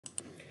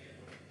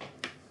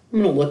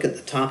I'm going to look at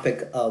the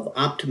topic of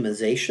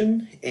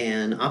optimization,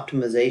 and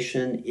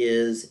optimization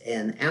is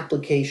an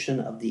application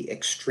of the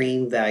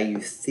extreme value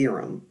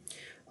theorem.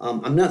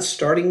 I'm not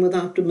starting with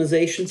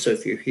optimization, so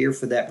if you're here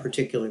for that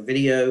particular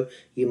video,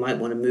 you might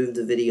want to move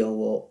the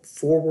video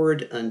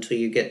forward until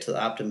you get to the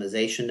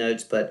optimization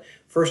notes. But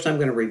first I'm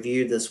going to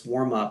review this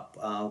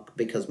warm-up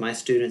because my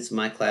students in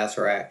my class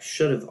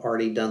should have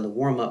already done the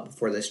warm-up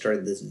before they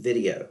started this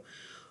video.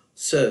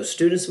 So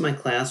students in my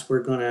class,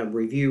 we're going to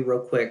review real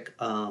quick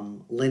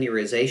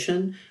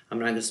linearization. I'm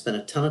not going to spend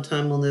a ton of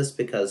time on this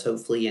because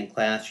hopefully in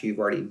class you've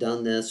already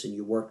done this and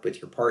you worked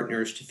with your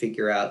partners to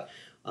figure out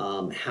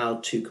how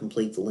to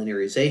complete the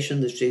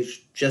linearization. This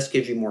just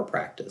gives you more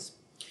practice.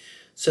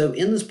 So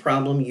in this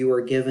problem, you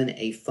are given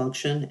a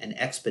function, an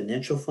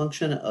exponential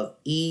function of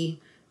e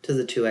to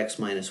the 2x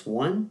minus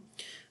 1.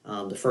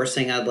 The first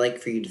thing I'd like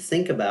for you to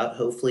think about,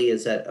 hopefully,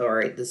 is that, all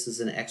right, this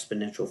is an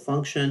exponential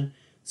function.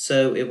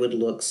 So it would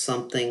look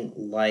something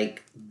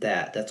like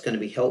that. That's going to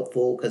be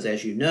helpful because,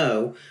 as you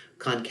know,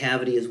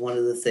 concavity is one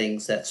of the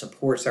things that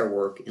supports our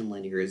work in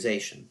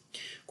linearization.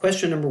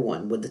 Question number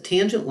 1, would the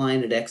tangent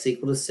line at x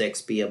equal to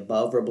 6 be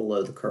above or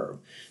below the curve?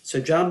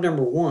 So job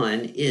number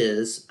 1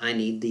 is I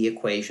need the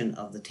equation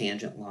of the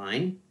tangent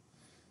line.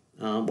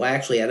 Well,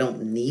 actually, I don't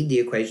need the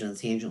equation of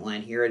the tangent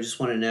line here. I just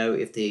want to know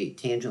if the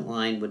tangent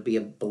line would be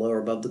below or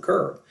above the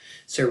curve.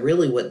 So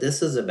really what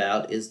this is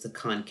about is the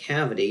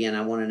concavity, and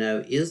I want to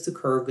know, is the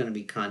curve going to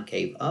be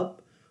concave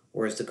up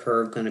or is the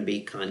curve going to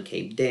be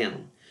concave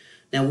down?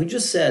 Now, we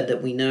just said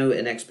that we know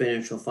an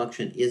exponential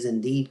function is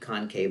indeed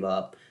concave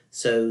up,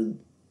 so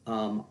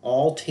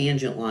all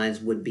tangent lines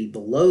would be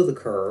below the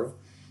curve,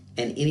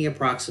 and any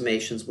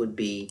approximations would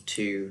be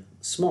too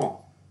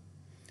small.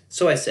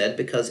 So I said,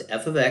 because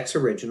f of x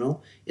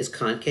original is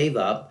concave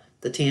up,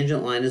 the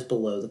tangent line is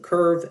below the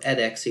curve at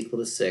x equal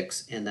to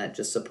 6, and that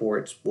just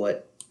supports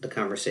what the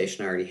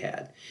conversation I already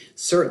had.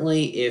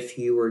 Certainly, if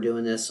you were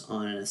doing this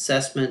on an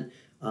assessment,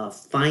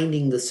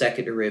 finding the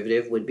second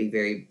derivative would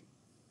be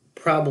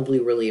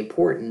probably really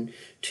important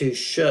to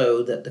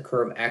show that the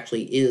curve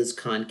actually is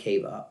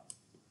concave up.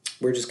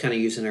 We're just kind of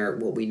using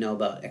what we know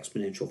about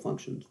exponential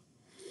functions.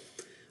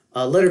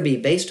 Letter B,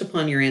 based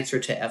upon your answer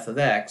to f of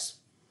x,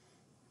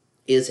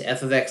 is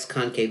f of x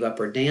concave up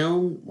or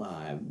down?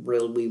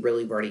 We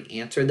really have already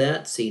answered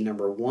that. See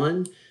number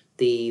 1,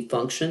 the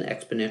function,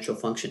 exponential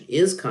function,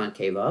 is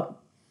concave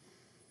up.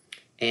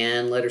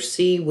 And letter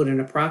C, would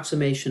an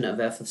approximation of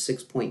f of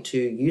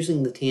 6.2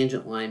 using the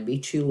tangent line be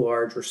too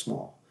large or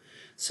small?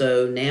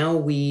 So now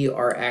we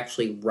are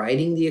actually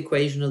writing the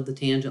equation of the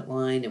tangent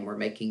line, and we're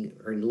making,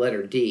 or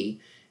letter D,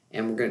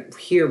 and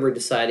we're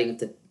deciding if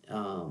the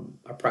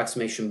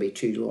approximation be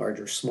too large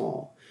or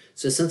small.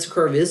 So since the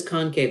curve is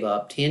concave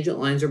up, tangent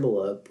lines are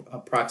below,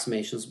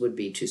 approximations would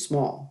be too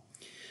small.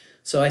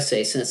 So I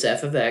say, since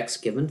f of x,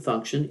 given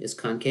function, is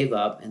concave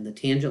up and the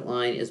tangent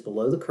line is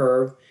below the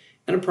curve,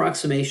 an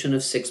approximation of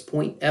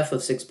f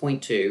of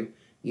 6.2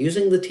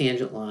 using the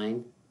tangent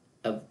line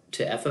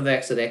to f of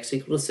x at x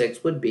equal to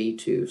 6 would be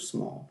too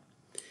small.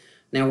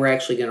 Now we're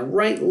actually going to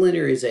write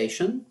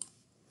linearization.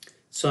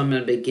 So I'm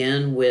going to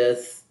begin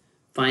with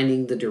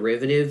finding the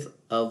derivative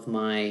of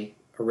my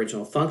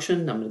original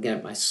function. I'm going to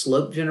get my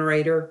slope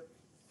generator.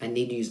 I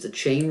need to use the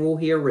chain rule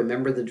here.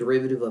 Remember, the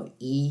derivative of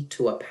e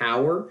to a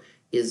power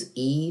is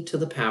e to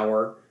the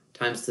power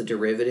times the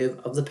derivative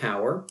of the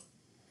power.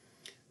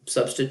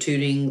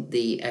 Substituting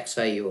the x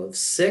value of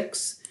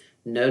 6.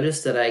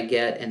 Notice that I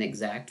get an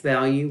exact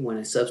value. When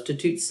I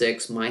substitute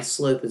 6, my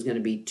slope is going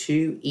to be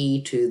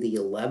 2e to the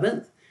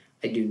 11th.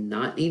 I do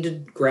not need to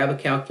grab a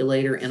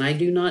calculator, and I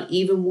do not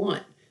even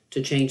want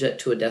to change that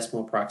to a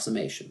decimal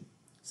approximation.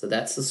 So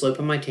that's the slope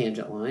of my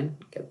tangent line.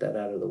 Get that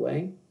out of the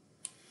way.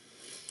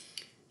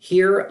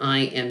 Here I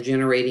am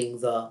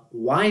generating the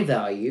y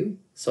value,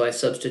 so I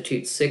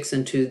substitute 6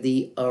 into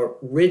the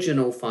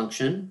original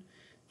function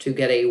to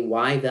get a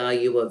y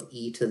value of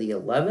e to the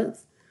 11th.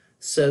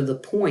 So the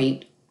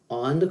point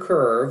on the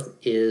curve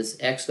is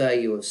x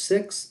value of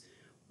 6,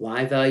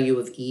 y value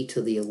of e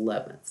to the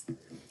 11th.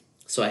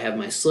 So I have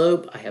my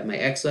slope, I have my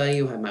x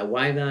value, I have my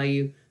y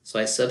value, so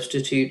I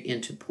substitute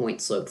into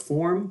point slope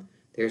form.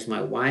 There's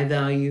my y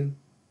value,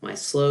 my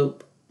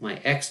slope, my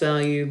x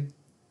value,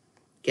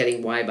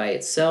 getting y by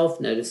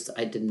itself. Notice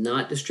I did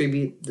not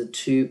distribute the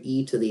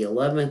 2e to the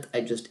 11th.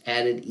 I just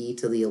added e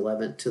to the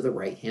 11th to the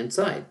right-hand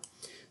side.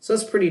 So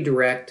that's a pretty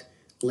direct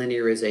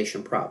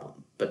linearization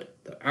problem. But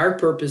our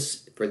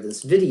purpose for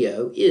this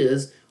video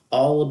is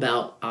all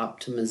about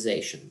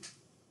optimization.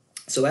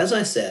 So as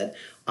I said,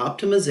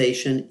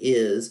 optimization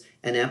is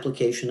an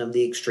application of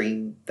the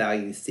extreme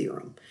value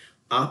theorem.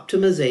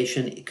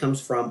 Optimization, it comes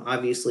from,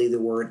 obviously,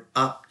 the word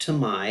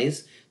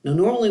optimize. Now,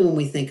 normally when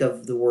we think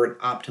of the word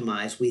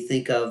optimize, we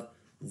think of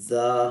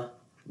the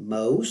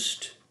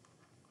most,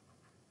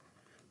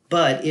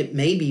 but it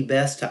may be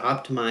best to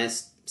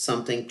optimize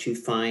something to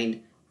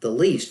find the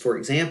least. For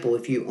example,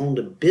 if you owned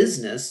a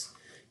business,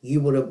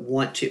 you would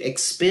want to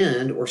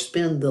expend or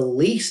spend the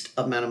least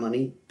amount of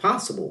money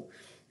possible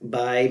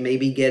by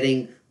maybe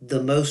getting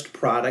the most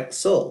product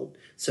sold.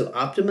 So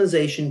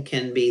optimization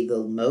can be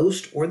the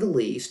most or the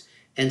least,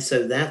 and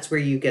so that's where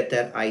you get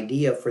that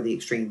idea for the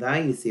extreme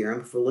value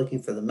theorem. If we're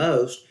looking for the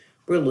most,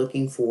 we're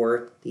looking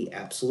for the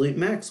absolute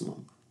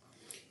maximum.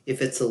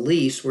 If it's the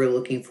least, we're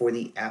looking for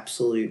the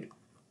absolute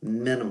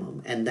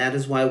minimum, and that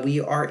is why we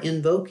are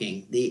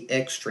invoking the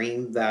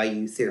extreme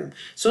value theorem.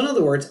 So in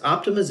other words,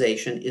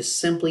 optimization is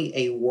simply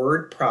a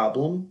word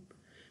problem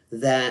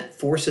that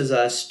forces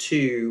us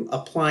to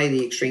apply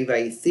the extreme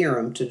value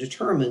theorem to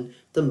determine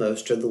the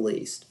most or the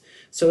least.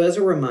 So as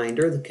a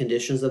reminder, the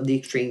conditions of the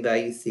extreme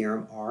value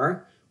theorem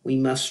are: we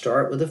must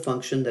start with a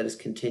function that is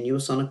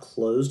continuous on a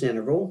closed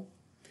interval,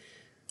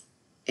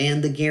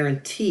 and the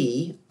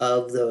guarantee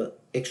of the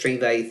extreme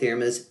value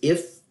theorem is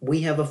if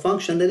we have a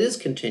function that is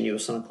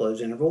continuous on a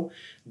closed interval,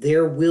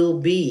 there will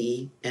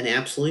be an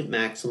absolute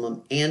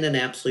maximum and an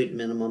absolute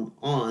minimum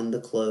on the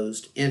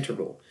closed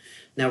interval.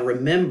 Now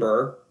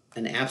remember,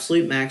 an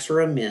absolute max or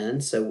a min,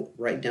 so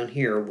right down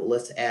here, well,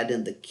 let's add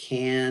in the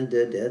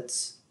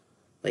candidates,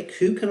 like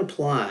who can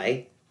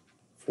apply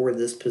for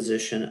this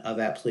position of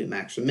absolute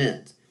max or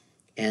mins.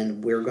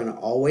 And we're going to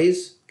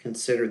always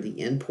consider the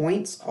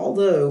endpoints,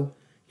 although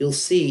you'll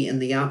see in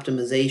the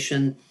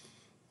optimization,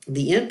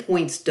 the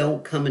endpoints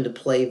don't come into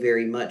play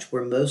very much.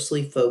 We're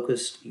mostly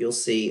focused, you'll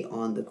see,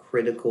 on the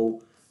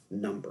critical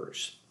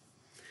numbers.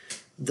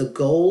 The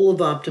goal of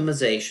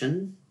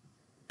optimization,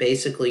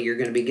 basically you're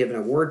going to be given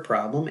a word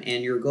problem,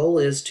 and your goal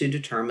is to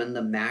determine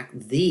the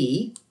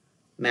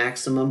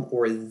maximum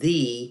or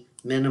the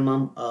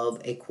minimum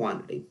of a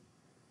quantity.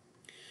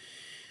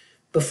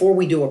 Before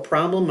we do a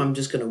problem, I'm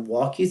just going to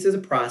walk you through the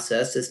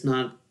process. It's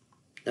not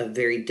a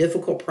very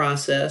difficult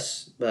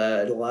process,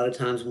 but a lot of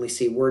times when we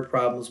see word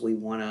problems, we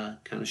want to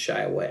kind of shy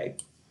away.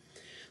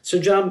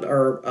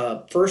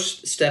 So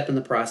first step in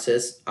the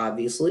process,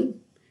 obviously,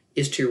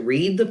 is to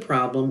read the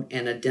problem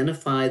and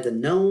identify the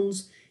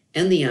knowns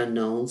and the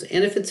unknowns,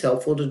 and if it's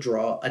helpful, to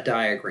draw a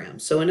diagram.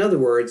 So in other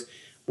words,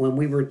 when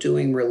we were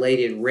doing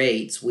related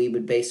rates, we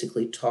would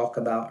basically talk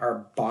about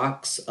our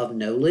box of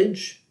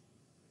knowledge.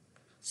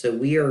 So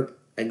we are,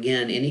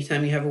 again,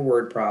 anytime you have a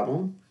word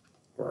problem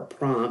or a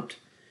prompt,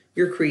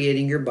 you're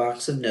creating your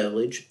box of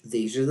knowledge.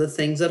 These are the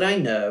things that I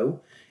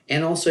know,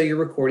 and also you're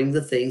recording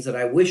the things that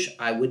I wish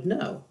I would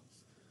know.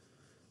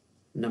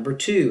 Number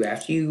two,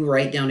 after you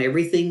write down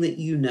everything that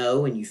you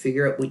know and you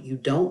figure out what you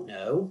don't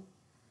know,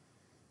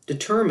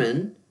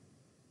 determine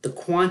the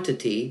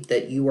quantity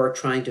that you are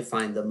trying to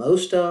find the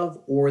most of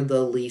or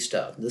the least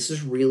of. This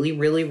is really,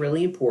 really,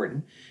 really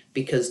important,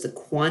 because the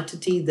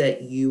quantity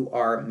that you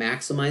are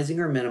maximizing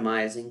or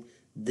minimizing,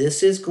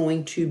 this is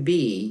going to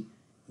be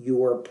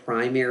your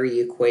primary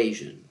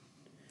equation.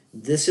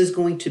 This is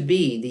going to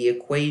be the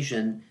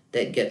equation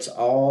that gets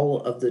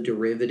all of the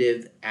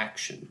derivative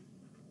action.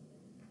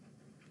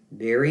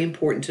 Very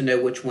important to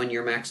know which one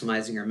you're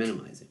maximizing or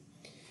minimizing.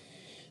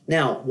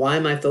 Now, why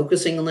am I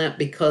focusing on that?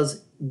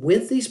 Because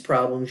with these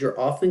problems, you're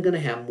often going to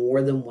have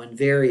more than one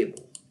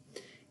variable.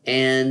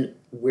 And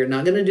we're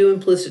not going to do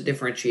implicit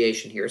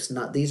differentiation here.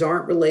 These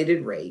aren't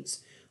related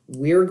rates.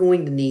 We're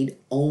going to need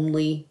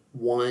only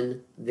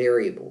one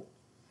variable.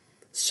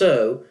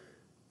 So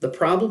the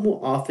problem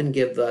will often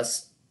give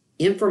us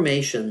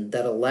information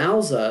that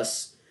allows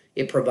us,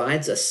 it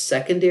provides a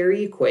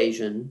secondary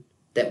equation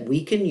that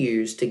we can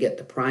use to get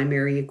the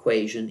primary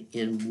equation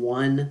in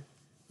one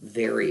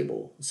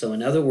variable. So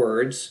in other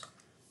words,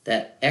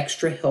 that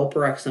extra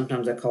helper,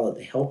 sometimes I call it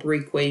the helper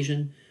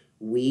equation,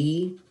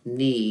 we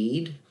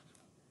need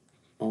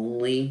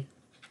only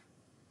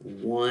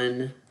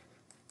one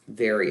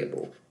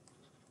variable.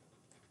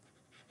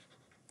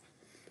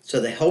 So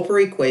the helper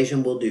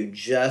equation will do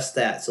just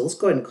that. So let's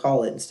go ahead and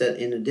call it,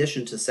 in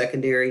addition to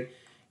secondary,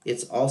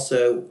 it's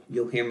also,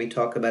 you'll hear me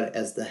talk about it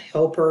as the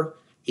helper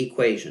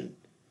equation.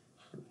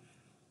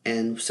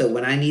 And so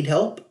when I need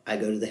help, I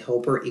go to the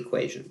helper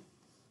equation.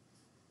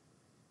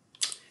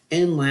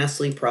 And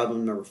lastly,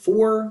 problem number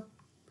 4.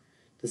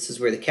 This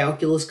is where the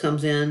calculus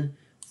comes in.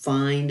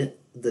 Find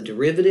the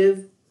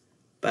derivative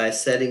by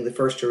setting the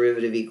first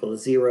derivative equal to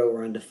 0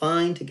 or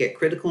undefined to get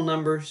critical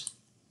numbers.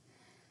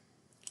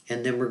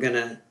 And then we're going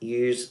to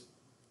use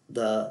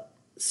the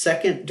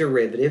second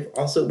derivative.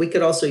 Also, we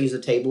could also use a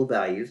table of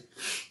values.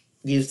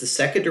 Use the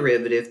second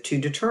derivative to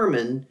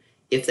determine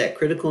if that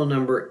critical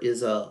number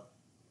is a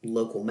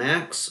local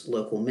max,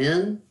 local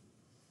min,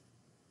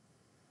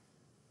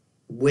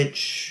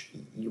 which,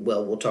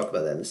 well, we'll talk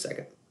about that in a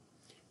second.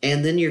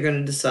 And then you're going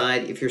to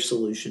decide if your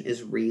solution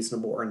is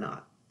reasonable or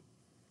not.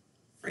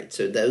 Right,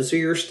 so those are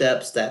your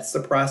steps. That's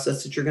the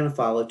process that you're going to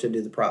follow to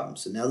do the problem.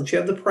 So now that you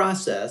have the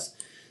process,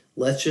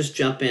 let's just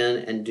jump in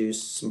and do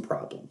some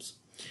problems.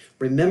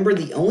 Remember,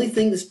 the only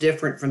thing that's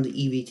different from the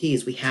EVT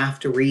is we have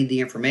to read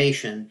the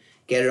information,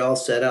 get it all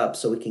set up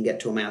so we can get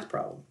to a math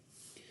problem.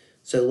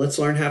 So let's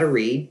learn how to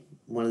read.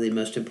 One of the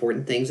most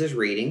important things is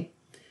reading.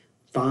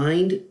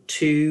 Find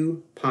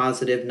two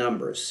positive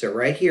numbers. So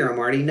right here, I'm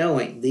already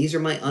knowing these are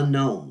my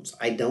unknowns.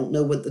 I don't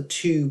know what the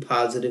two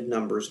positive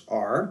numbers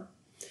are.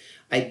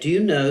 I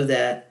do know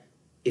that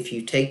if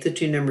you take the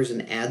two numbers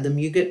and add them,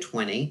 you get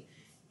 20.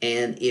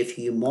 And if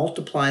you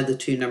multiply the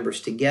two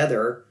numbers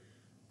together,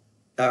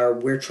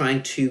 we're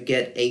trying to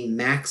get a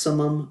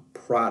maximum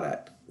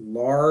product,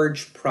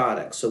 large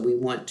product. So we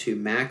want to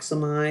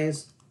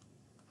maximize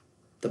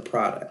the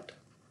product.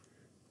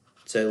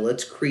 So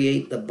let's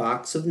create the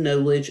box of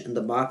knowledge and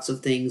the box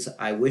of things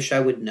I wish I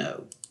would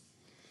know.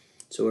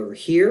 So over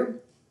here,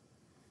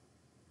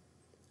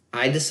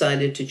 I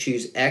decided to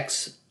choose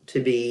X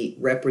to be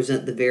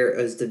represent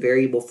as the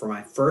variable for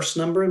my first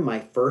number, my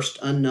first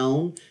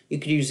unknown. You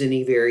could use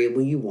any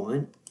variable you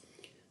want.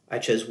 I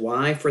chose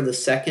Y for the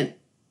second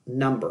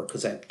number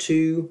because I have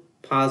two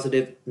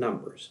positive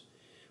numbers.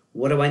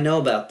 What do I know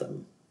about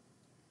them?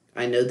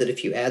 I know that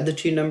if you add the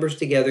two numbers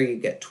together, you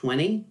get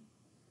 20.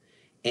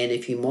 And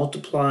if you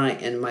multiply,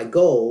 and my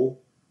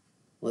goal,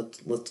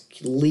 let's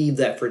leave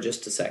that for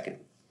just a second.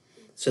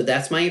 So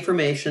that's my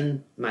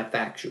information, my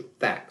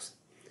facts.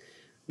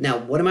 Now,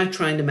 what am I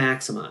trying to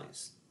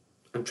maximize?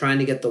 I'm trying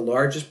to get the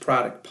largest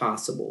product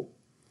possible.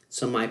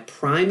 So my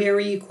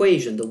primary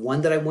equation, the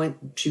one that I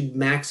want to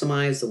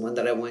maximize, the one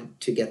that I want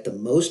to get the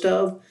most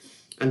of,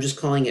 I'm just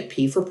calling it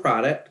P for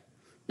product.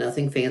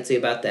 Nothing fancy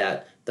about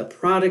that. The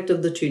product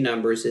of the two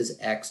numbers is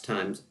X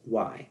times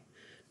Y.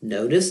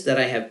 Notice that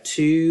I have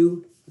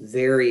two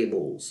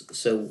variables.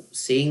 So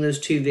seeing those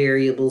two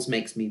variables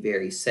makes me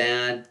very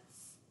sad.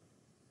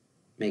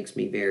 Makes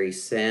me very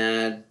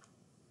sad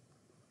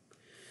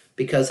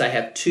because I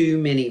have too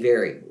many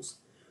variables.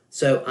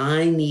 So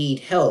I need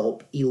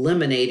help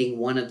eliminating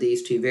one of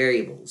these two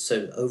variables.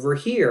 So over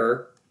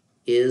here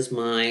is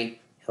my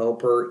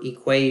helper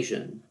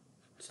equation.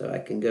 So I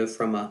can go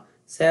from a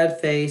sad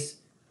face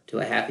to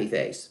a happy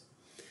face.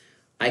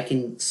 I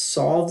can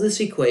solve this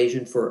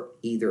equation for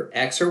either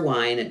X or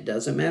Y, and it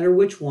doesn't matter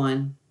which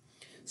one,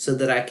 so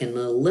that I can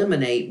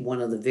eliminate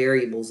one of the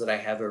variables that I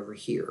have over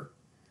here.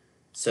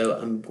 So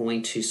I'm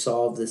going to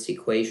solve this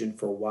equation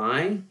for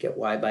Y, get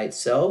Y by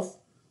itself,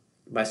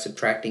 by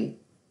subtracting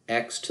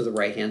X to the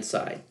right-hand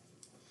side.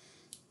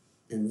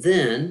 And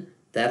then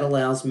that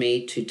allows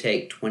me to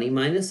take 20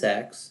 minus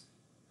X,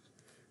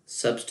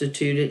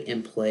 substitute it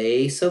in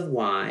place of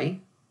Y,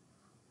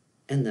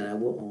 and then I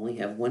will only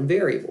have one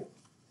variable.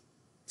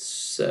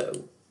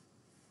 So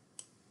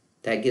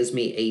that gives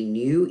me a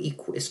new,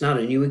 it's not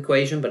a new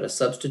equation, but a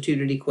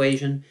substituted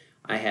equation.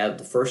 I have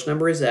the first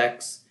number is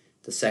X,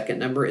 the second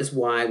number is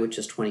Y, which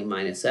is 20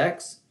 minus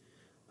X.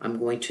 I'm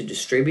going to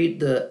distribute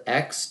the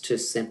X to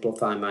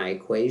simplify my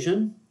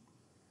equation.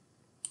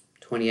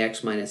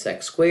 20X minus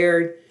X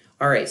squared.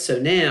 All right, so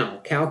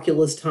now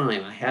calculus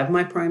time. I have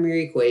my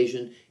primary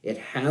equation. It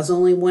has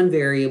only one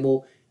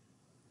variable.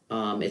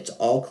 It's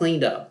all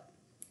cleaned up.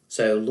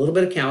 So a little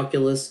bit of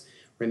calculus.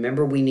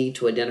 Remember, we need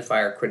to identify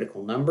our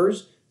critical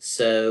numbers.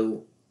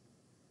 So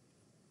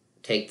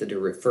take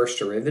the first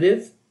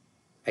derivative.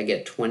 I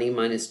get 20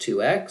 minus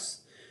 2x.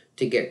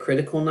 To get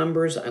critical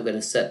numbers, I'm going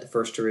to set the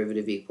first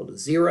derivative equal to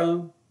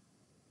 0.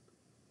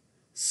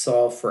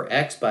 Solve for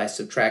x by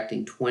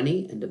subtracting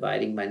 20 and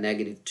dividing by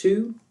negative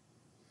 2.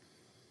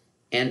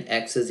 And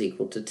x is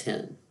equal to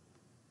 10.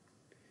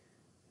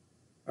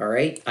 All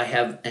right, I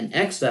have an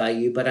x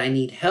value, but I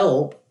need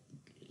help.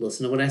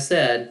 Listen to what I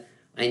said.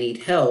 I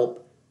need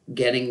help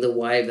getting the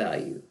y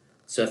value.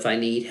 So if I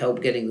need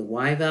help getting the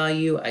y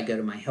value, I go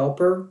to my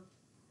helper.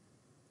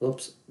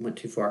 Whoops, went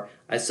too far.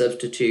 I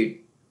substitute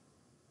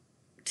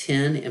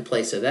 10 in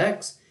place of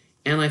x,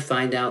 and I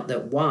find out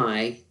that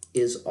y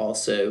is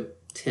also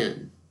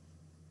 10.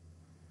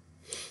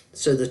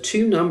 So the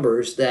two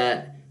numbers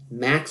that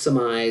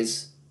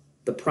maximize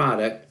the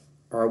product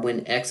are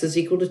when x is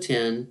equal to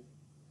 10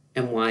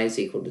 and y is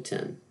equal to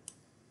 10.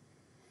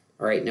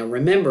 All right, now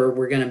remember,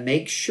 we're going to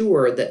make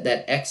sure that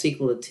that x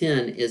equal to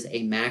 10 is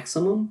a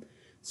maximum.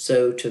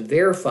 So to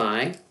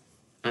verify,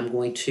 I'm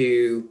going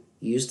to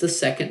use the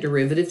second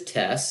derivative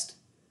test.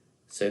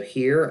 So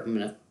here, I'm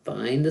going to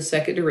find the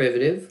second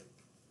derivative.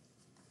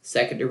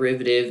 Second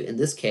derivative, in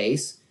this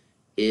case,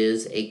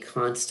 is a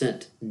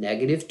constant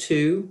negative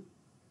 2.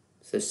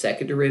 So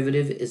second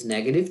derivative is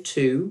negative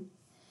 2.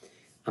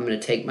 I'm going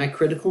to take my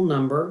critical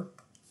number,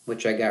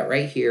 which I got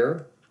right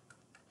here,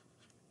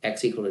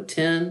 x equal to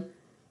 10.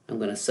 I'm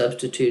going to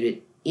substitute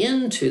it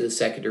into the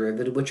second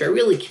derivative, which I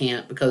really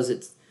can't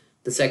because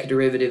the second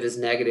derivative is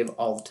negative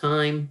all the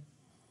time,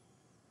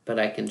 but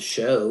I can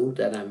show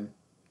that I'm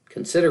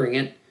considering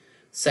it.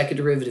 Second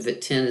derivative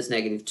at 10 is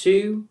negative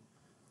 2.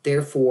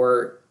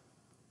 Therefore,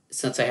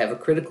 since I have a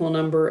critical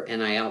number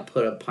and I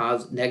output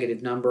a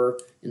negative number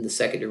in the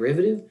second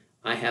derivative,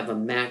 I have a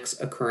max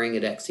occurring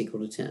at x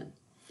equal to 10.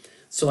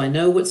 So I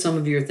know what some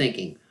of you are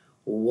thinking.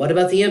 What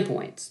about the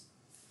endpoints?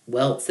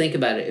 Well, think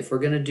about it. If we're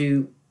going to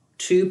do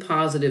two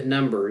positive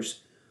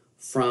numbers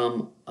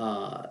from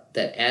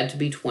that add to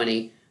be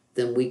 20,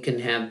 then we can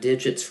have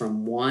digits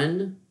from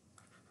 1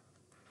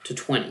 to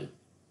 20.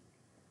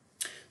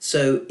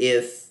 So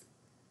if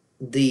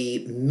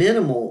the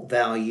minimal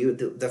value,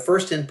 the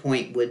first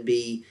endpoint would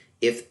be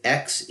if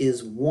x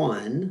is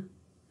 1,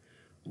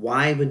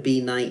 y would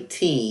be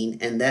 19,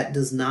 and that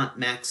does not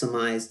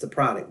maximize the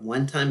product.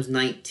 1 times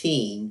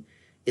 19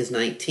 is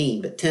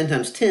 19, but 10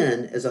 times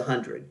 10 is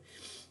 100.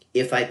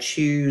 If I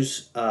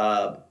choose,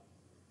 well,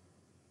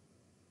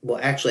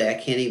 actually, I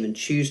can't even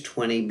choose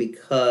 20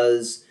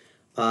 because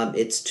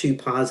it's two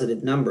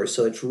positive numbers.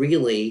 So it's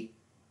really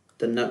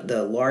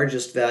the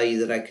largest value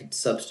that I could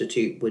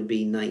substitute would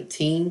be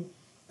 19,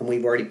 and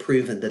we've already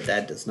proven that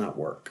that does not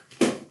work.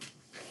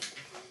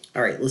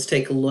 All right, let's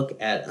take a look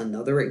at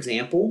another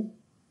example.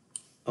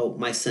 Oh,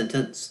 my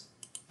sentence.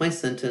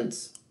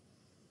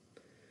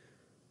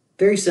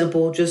 Very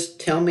simple. Just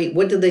tell me,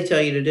 what did they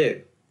tell you to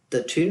do?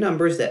 The two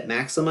numbers that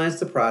maximize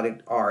the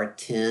product are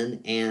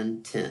 10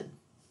 and 10.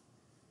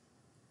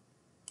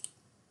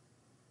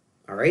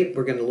 All right,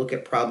 we're going to look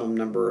at problem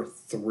number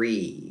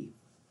 3.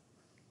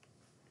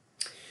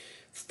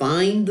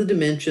 Find the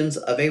dimensions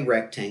of a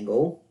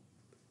rectangle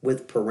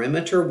with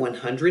perimeter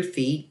 100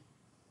 feet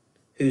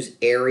whose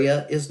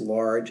area is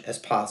large as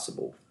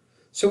possible.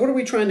 So what are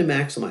we trying to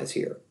maximize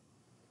here?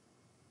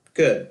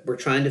 Good, we're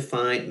trying to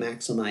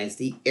maximize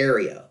the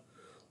area.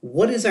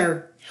 What is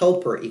our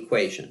helper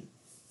equation?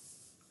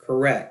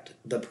 Correct,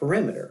 the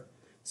perimeter.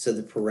 So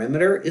the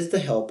perimeter is the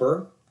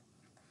helper,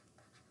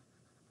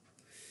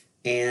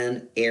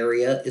 and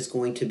area is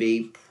going to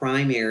be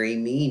primary,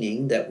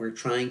 meaning that we're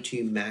trying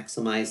to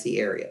maximize the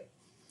area.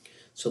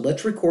 So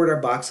let's record our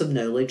box of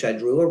knowledge. I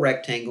drew a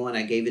rectangle and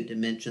I gave it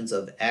dimensions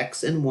of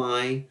x and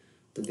y.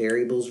 The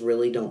variables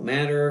really don't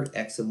matter.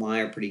 X and y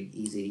are pretty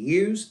easy to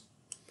use.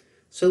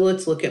 So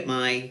let's look at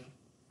my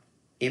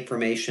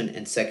information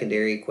and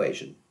secondary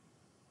equation.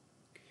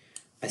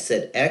 I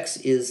said x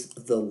is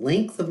the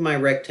length of my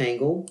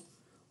rectangle,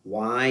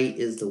 y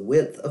is the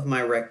width of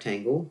my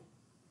rectangle,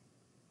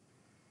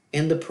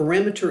 and the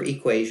perimeter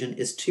equation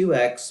is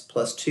 2x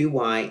plus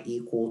 2y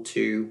equal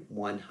to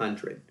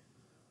 100.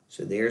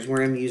 So there's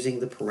where I'm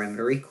using the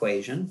perimeter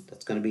equation.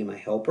 That's going to be my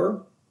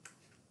helper.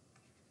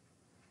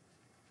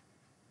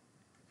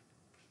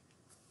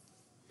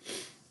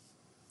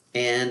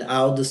 And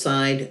I'll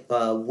decide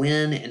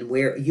when and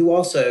where. You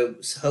also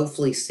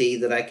hopefully see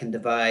that I can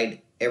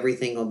divide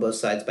everything on both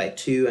sides by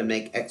 2 and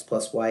make x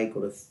plus y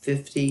equal to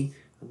 50.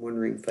 I'm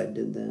wondering if I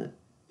did that.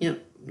 Yeah,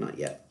 not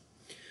yet.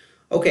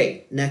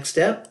 Okay, next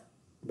step.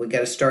 We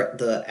got to start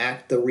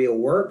the real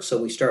work. So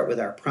we start with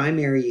our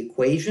primary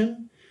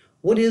equation.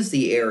 What is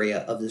the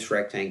area of this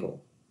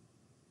rectangle?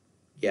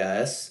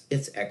 Yes,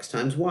 it's x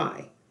times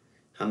y.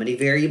 How many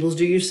variables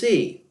do you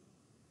see?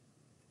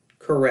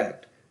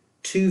 Correct,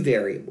 2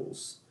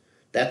 variables.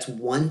 That's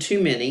one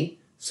too many,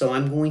 so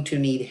I'm going to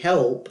need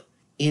help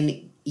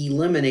in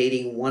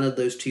eliminating one of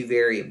those 2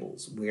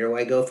 variables. Where do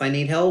I go if I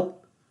need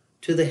help?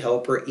 To the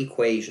helper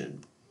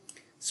equation.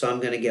 So I'm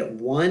going to get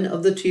one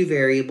of the 2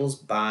 variables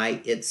by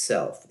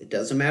itself. It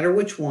doesn't matter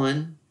which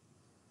one.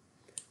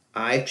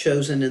 I've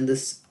chosen in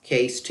this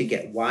case to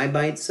get y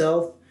by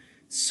itself,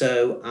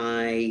 so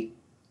I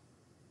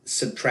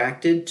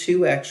subtracted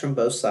 2x from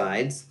both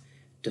sides,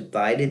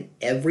 divided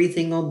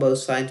everything on both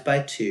sides by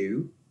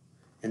 2,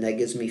 and that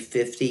gives me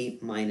 50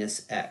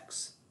 minus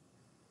x.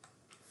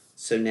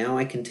 So now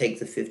I can take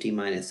the 50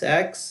 minus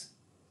x,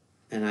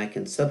 and I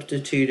can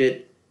substitute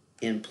it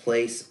in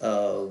place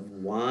of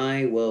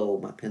y. Whoa,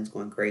 my pen's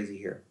going crazy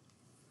here.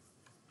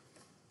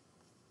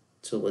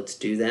 So let's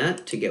do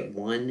that to get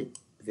one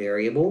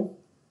variable.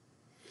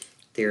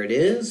 There it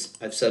is.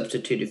 I've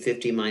substituted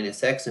 50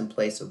 minus x in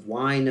place of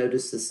y.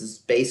 Notice this is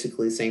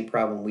basically the same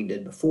problem we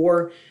did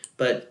before,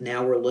 but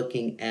now we're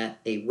looking at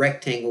a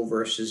rectangle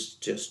versus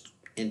just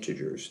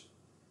integers.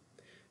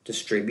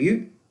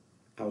 Distribute,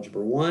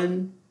 algebra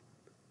 1,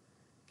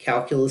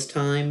 calculus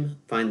time,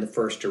 find the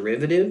first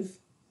derivative,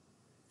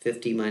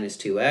 50 minus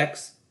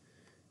 2x.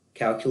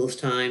 Calculus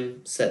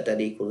time, set that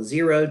equal to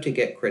 0 to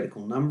get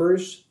critical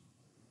numbers.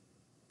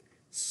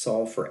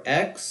 Solve for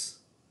x.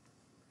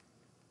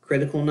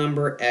 Critical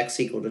number,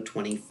 x equal to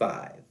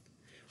 25.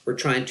 We're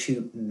trying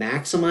to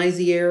maximize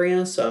the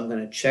area, so I'm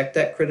going to check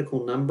that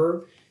critical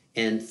number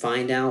and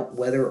find out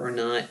whether or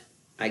not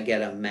I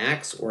get a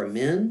max or a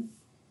min.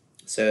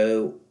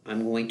 So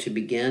I'm going to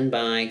begin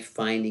by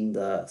finding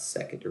the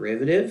second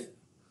derivative,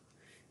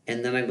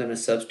 and then I'm going to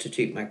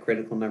substitute my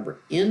critical number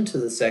into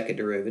the second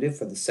derivative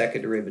for the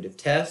second derivative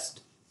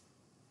test.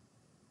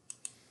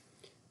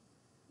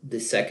 The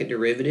second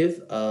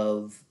derivative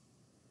of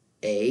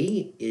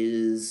a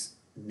is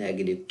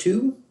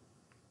 -2.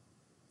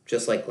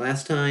 Just like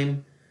last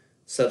time,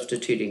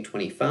 substituting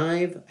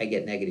 25, I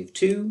get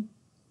 -2.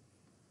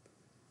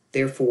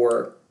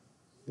 Therefore,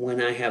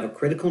 when I have a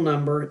critical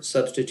number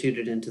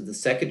substituted into the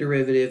second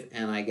derivative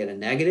and I get a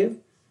negative,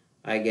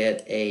 I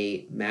get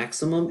a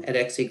maximum at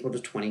x equal to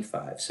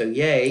 25. So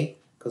yay,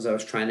 because I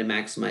was trying to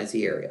maximize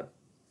the area.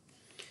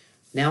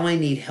 Now I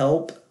need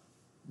help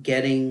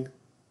getting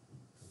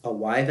a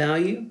y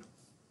value.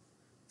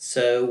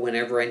 So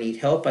whenever I need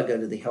help, I go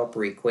to the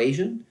helper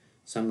equation.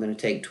 So I'm going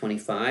to take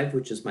 25,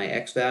 which is my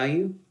x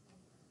value,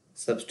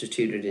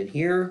 substitute it in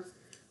here.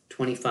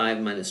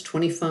 25 minus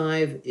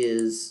 25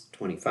 is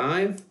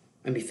 25.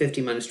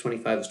 50 minus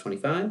 25 is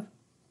 25.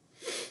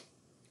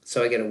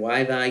 So I get a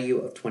y value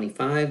of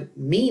 25,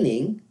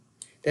 meaning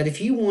that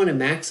if you want to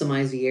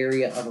maximize the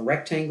area of a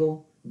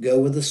rectangle, go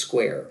with a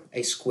square.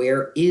 A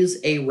square is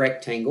a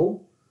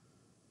rectangle.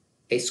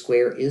 A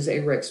square is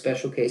a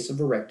special case of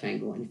a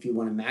rectangle. And if you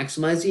want to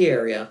maximize the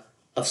area,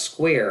 a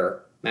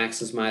square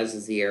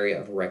maximizes the area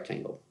of a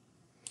rectangle.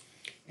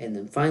 And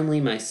then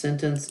finally, my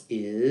sentence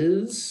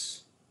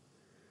is,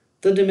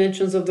 the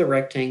dimensions of the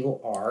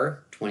rectangle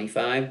are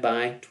 25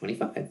 by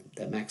 25.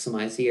 That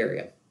maximize the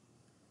area.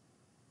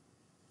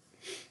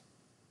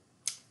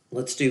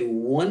 Let's do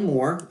one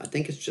more. I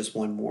think it's just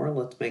one more.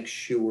 Let's make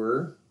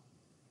sure.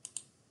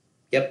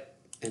 Yep,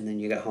 and then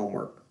you got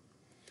homework.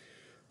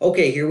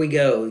 Okay, here we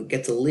go. We're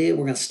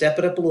going to step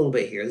it up a little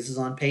bit here. This is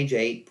on page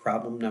 8,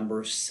 problem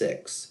number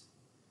 6.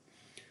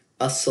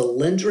 A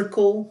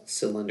cylindrical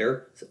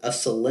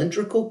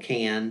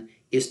can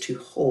is to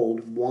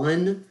hold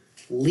 1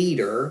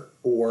 liter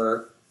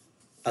or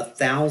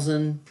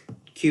 1,000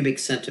 cubic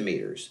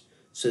centimeters.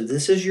 So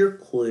this is your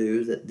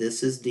clue that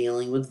this is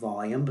dealing with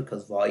volume,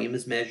 because volume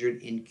is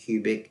measured in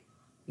cubic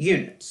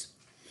units.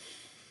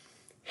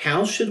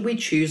 How should we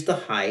choose the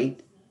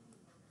height?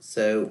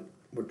 So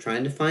we're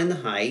trying to find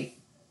the height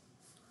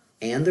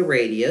and the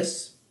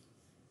radius,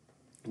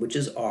 which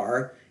is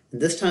r.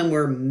 And this time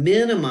we're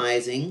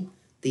minimizing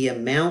the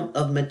amount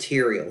of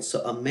material. So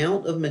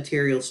amount of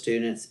material,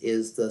 students,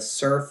 is the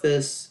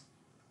surface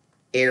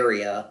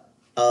area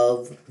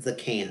of the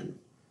can.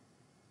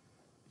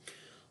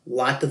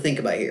 Lot to think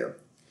about here.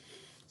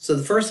 So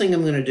the first thing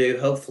I'm going to do,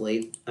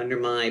 hopefully, under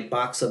my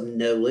box of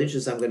knowledge,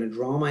 is I'm going to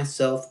draw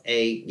myself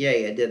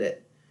yay, I did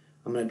it.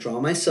 I'm going to draw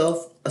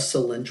myself a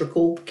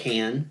cylindrical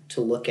can to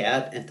look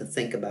at and to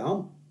think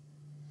about.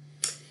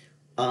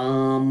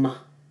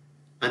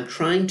 I'm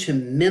trying to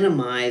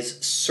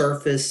minimize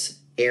surface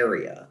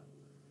area.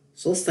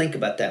 So let's think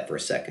about that for a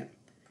second.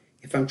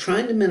 If I'm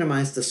trying to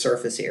minimize the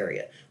surface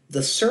area,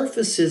 the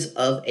surfaces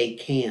of a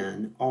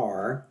can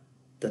are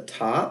the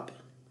top,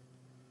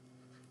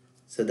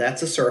 so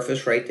that's a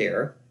surface right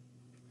there.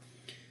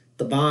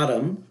 The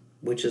bottom,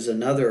 which is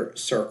another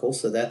circle,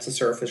 so that's a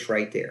surface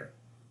right there.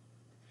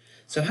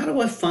 So how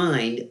do I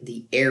find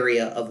the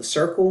area of a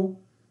circle?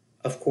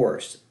 Of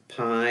course,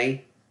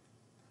 pi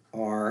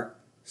r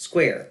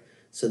squared.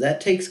 So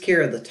that takes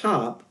care of the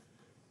top,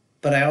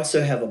 but I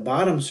also have a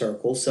bottom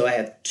circle, so I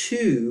have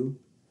 2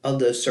 of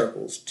those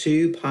circles,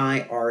 2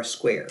 pi r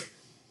squared.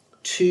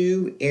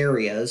 2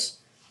 areas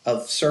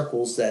of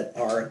circles that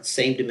are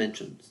same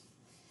dimensions.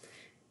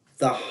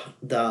 The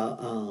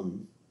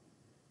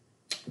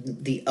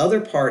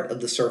other part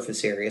of the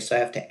surface area, so I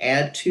have to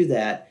add to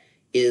that,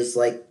 is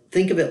like,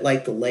 think of it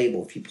like the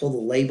label. If you pull the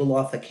label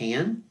off a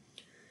can,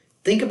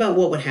 think about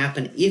what would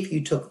happen if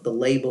you took the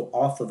label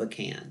off of a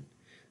can.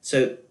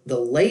 So the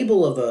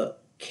label of a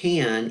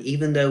can,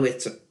 even though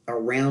it's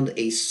around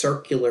a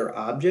circular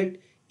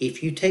object,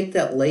 if you take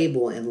that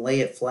label and lay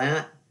it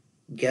flat,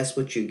 guess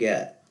what you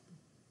get?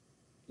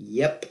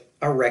 Yep,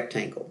 a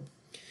rectangle.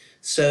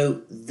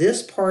 So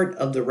this part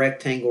of the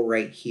rectangle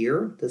right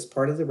here, this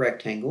part of the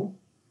rectangle,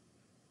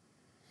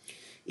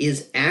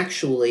 is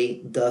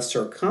actually the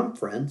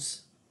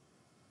circumference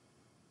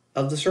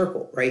of the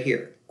circle right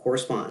here.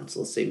 Corresponds.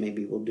 Let's see,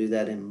 maybe we'll do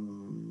that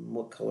in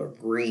what color?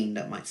 Green,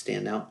 that might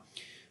stand out.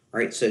 All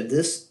right, so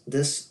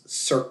this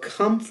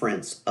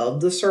circumference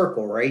of the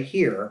circle right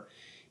here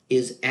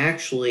is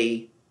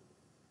actually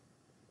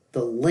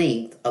the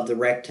length of the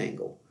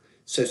rectangle.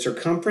 So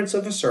circumference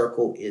of a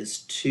circle is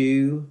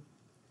 2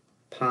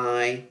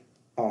 pi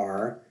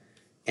r,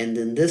 and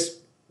then this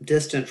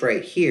distance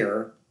right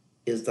here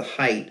is the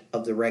height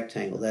of the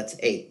rectangle. That's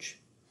h.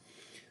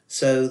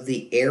 So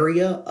the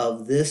area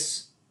of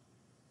this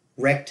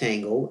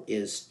rectangle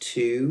is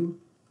 2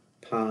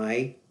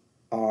 pi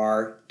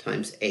r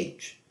times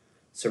h.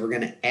 So we're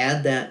going to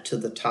add that to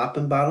the top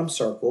and bottom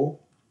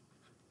circle,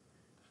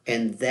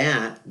 and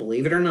that,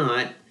 believe it or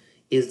not,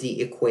 is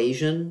the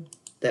equation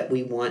that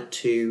we want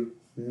to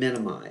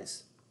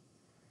minimize.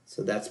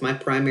 So that's my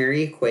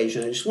primary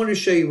equation. I just wanted to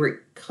show you where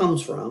it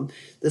comes from.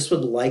 This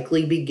would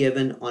likely be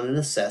given on an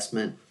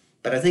assessment,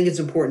 but I think it's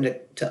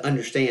important to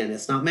understand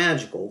it's not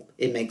magical.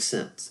 It makes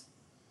sense.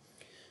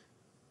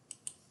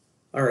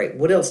 All right,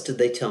 what else did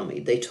they tell me?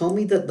 They told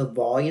me that the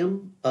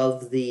volume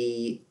of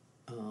the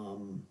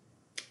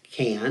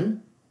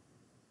can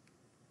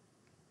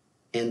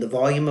and the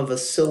volume of a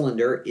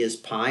cylinder is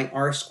pi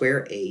r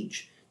squared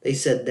h. They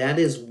said that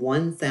is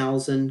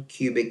 1,000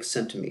 cubic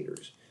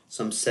centimeters.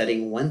 So I'm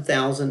setting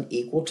 1,000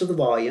 equal to the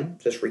volume,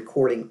 just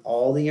recording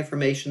all the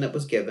information that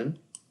was given.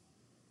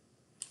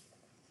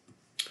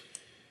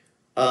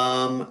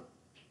 And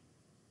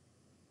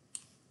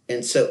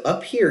so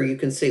up here you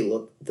can see,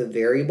 look, the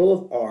variable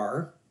of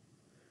r,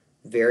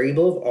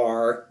 variable of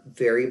r,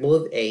 variable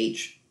of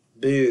h.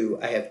 Boo,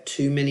 I have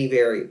too many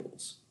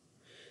variables.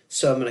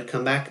 So I'm going to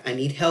come back. I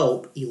need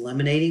help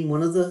eliminating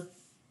one of the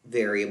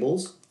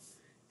variables.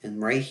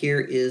 And right here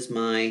is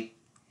my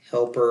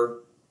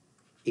helper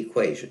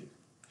equation.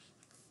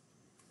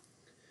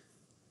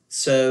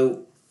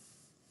 So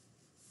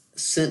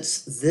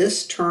since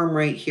this term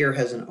right here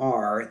has an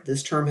R,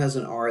 this term has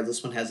an R,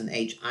 this one has an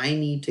H, I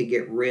need to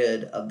get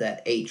rid of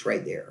that H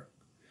right there.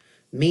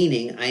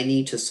 Meaning I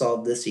need to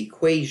solve this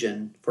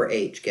equation for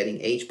H,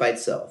 getting H by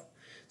itself.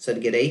 So to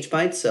get H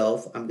by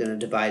itself, I'm going to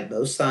divide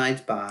both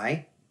sides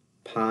by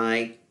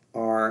pi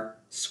r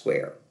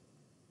squared.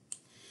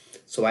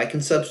 So I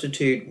can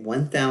substitute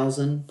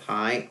 1,000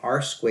 pi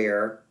r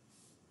squared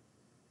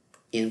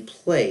in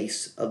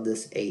place of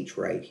this H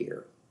right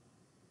here.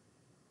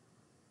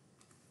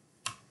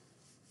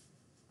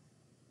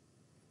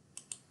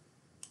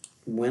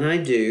 When I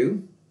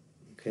do,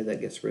 okay,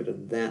 that gets rid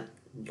of that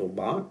little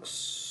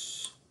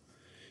box.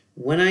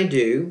 When I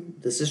do,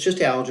 this is just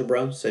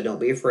algebra, so don't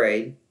be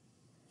afraid.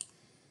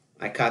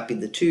 I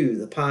copied the 2,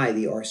 the pi,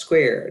 the r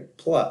squared,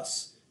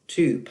 plus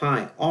 2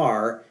 pi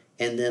r,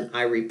 and then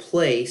I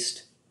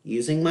replaced,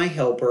 using my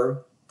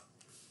helper,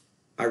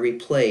 I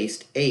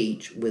replaced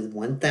h with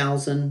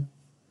 1,000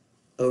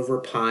 over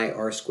pi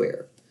r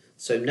squared.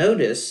 So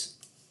notice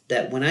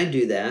that when I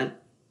do that,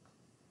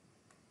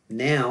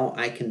 now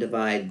I can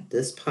divide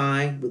this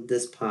pi with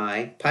this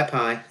pi,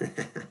 pi.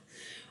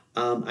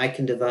 I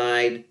can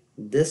divide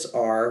this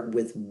r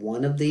with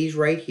one of these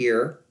right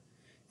here,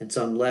 and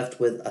so I'm left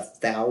with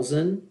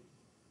 1,000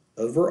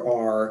 over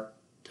r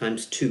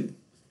times 2.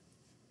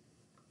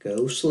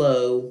 Go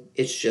slow,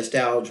 it's just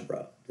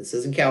algebra. This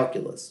isn't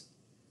calculus.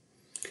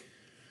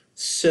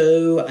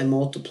 So I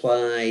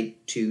multiplied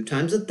 2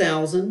 times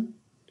 1,000.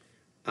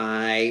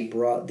 I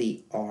brought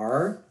the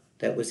r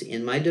that was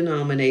in my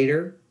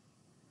denominator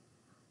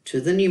to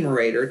the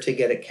numerator to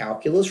get it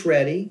calculus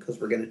ready, because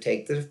we're going to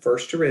take the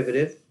first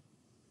derivative.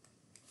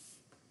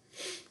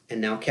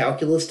 And now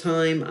calculus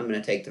time, I'm going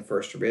to take the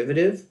first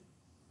derivative,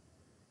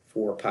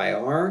 4 pi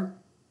r,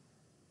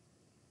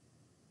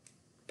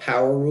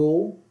 power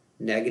rule,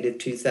 negative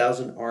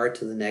 2,000 r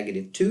to the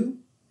negative 2.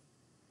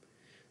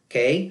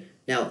 Okay,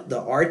 now the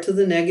r to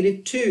the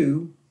negative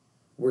 2,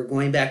 we're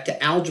going back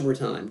to algebra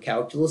time.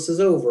 Calculus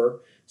is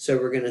over. So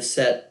we're going to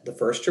set the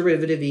first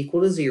derivative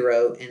equal to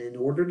 0, and in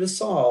order to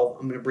solve,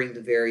 I'm going to bring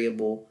the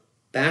variable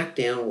back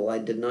down. Well, I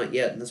did not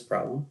yet in this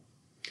problem,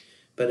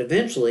 but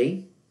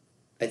eventually,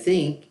 I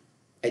think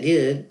I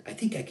did. I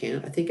think I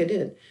can. I think I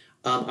did.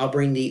 I'll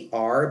bring the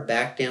r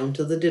back down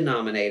to the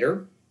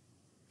denominator.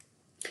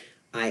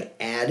 I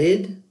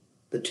added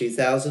the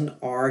 2,000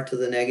 r to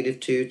the negative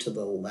 2 to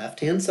the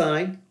left-hand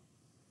side,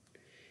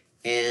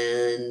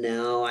 and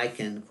now I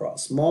can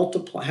cross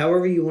multiply,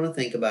 however you want to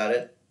think about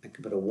it. I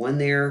can put a 1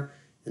 there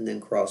and then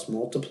cross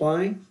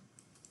multiply,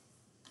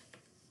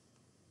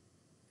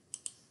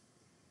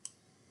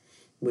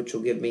 which will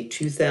give me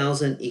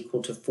 2,000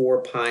 equal to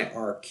 4 pi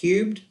r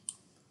cubed.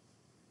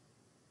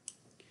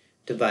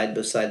 Divide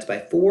both sides by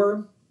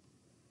 4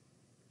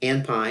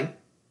 and pi.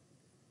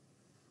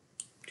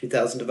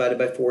 2,000 divided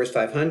by 4 is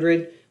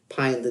 500.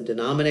 Pi in the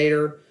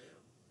denominator.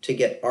 To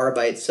get r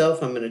by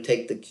itself, I'm going to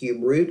take the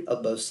cube root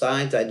of both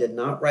sides. I did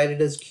not write it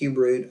as cube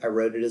root. I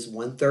wrote it as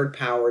 1/3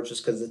 power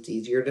just because it's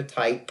easier to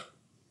type.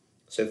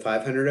 So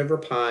 500 over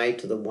pi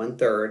to the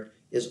 1/3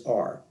 is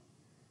r.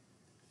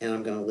 And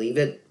I'm going to leave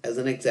it as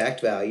an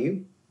exact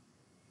value.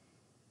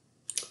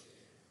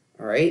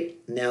 All right,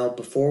 now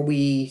before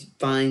we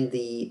find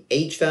the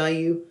h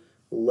value,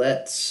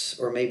 let's,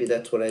 or maybe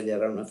that's what I did. I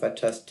don't know if I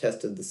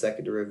tested the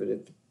second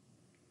derivative.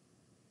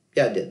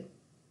 Yeah, I did.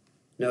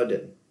 No, I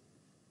didn't.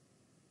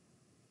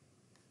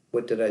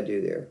 What did I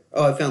do there?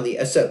 Oh, I found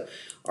the, so,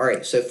 all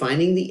right, so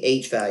finding the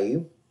h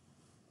value,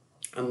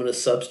 I'm going to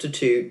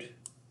substitute,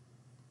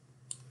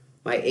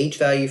 my h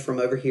value from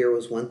over here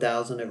was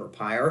 1,000 over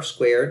pi r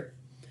squared,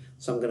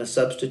 so I'm going to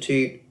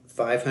substitute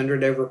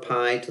 500 over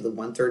pi to the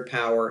 1/3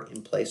 power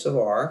in place of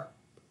r,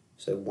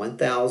 so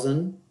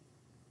 1,000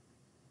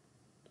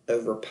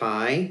 over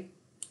pi,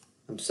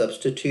 I'm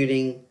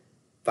substituting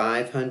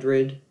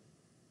 500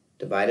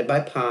 divided by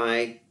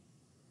pi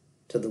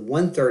to the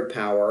 1/3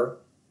 power.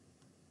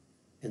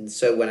 And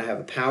so when I have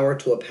a power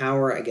to a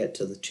power, I get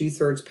to the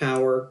 2/3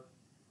 power.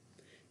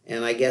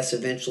 And I guess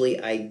eventually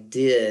I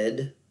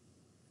did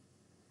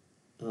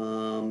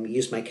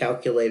use my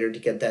calculator to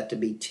get that to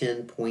be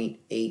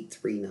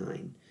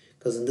 10.839.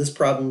 Because in this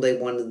problem, they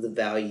wanted the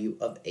value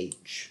of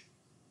h.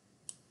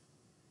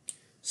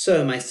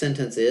 So my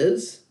sentence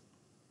is,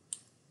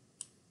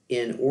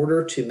 in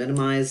order to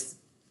minimize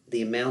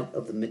the amount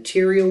of the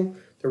material,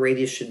 the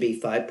radius should be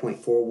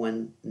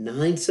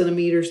 5.419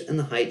 centimeters and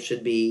the height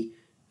should be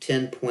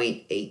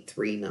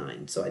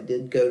 10.839. So I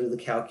did go to the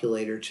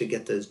calculator to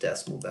get those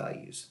decimal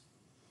values.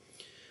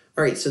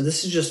 All right, so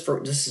this is just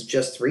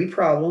 3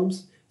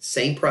 problems,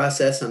 same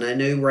process, and I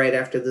know right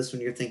after this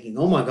one you're thinking,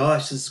 oh my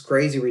gosh, this is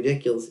crazy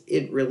ridiculous.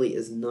 It really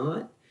is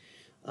not.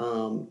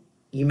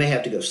 You may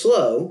have to go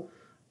slow,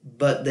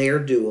 but they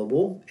are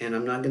doable, and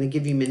I'm not going to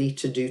give you many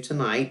to do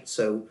tonight.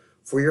 So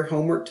for your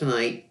homework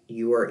tonight,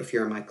 if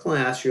you're in my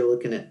class, you're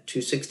looking at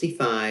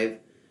 265,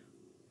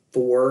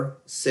 4,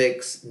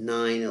 6,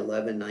 9,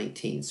 11,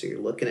 19. So you're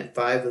looking at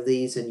 5 of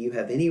these, and you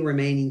have any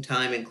remaining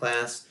time in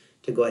class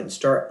to go ahead and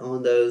start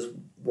on those,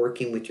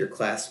 working with your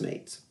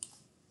classmates.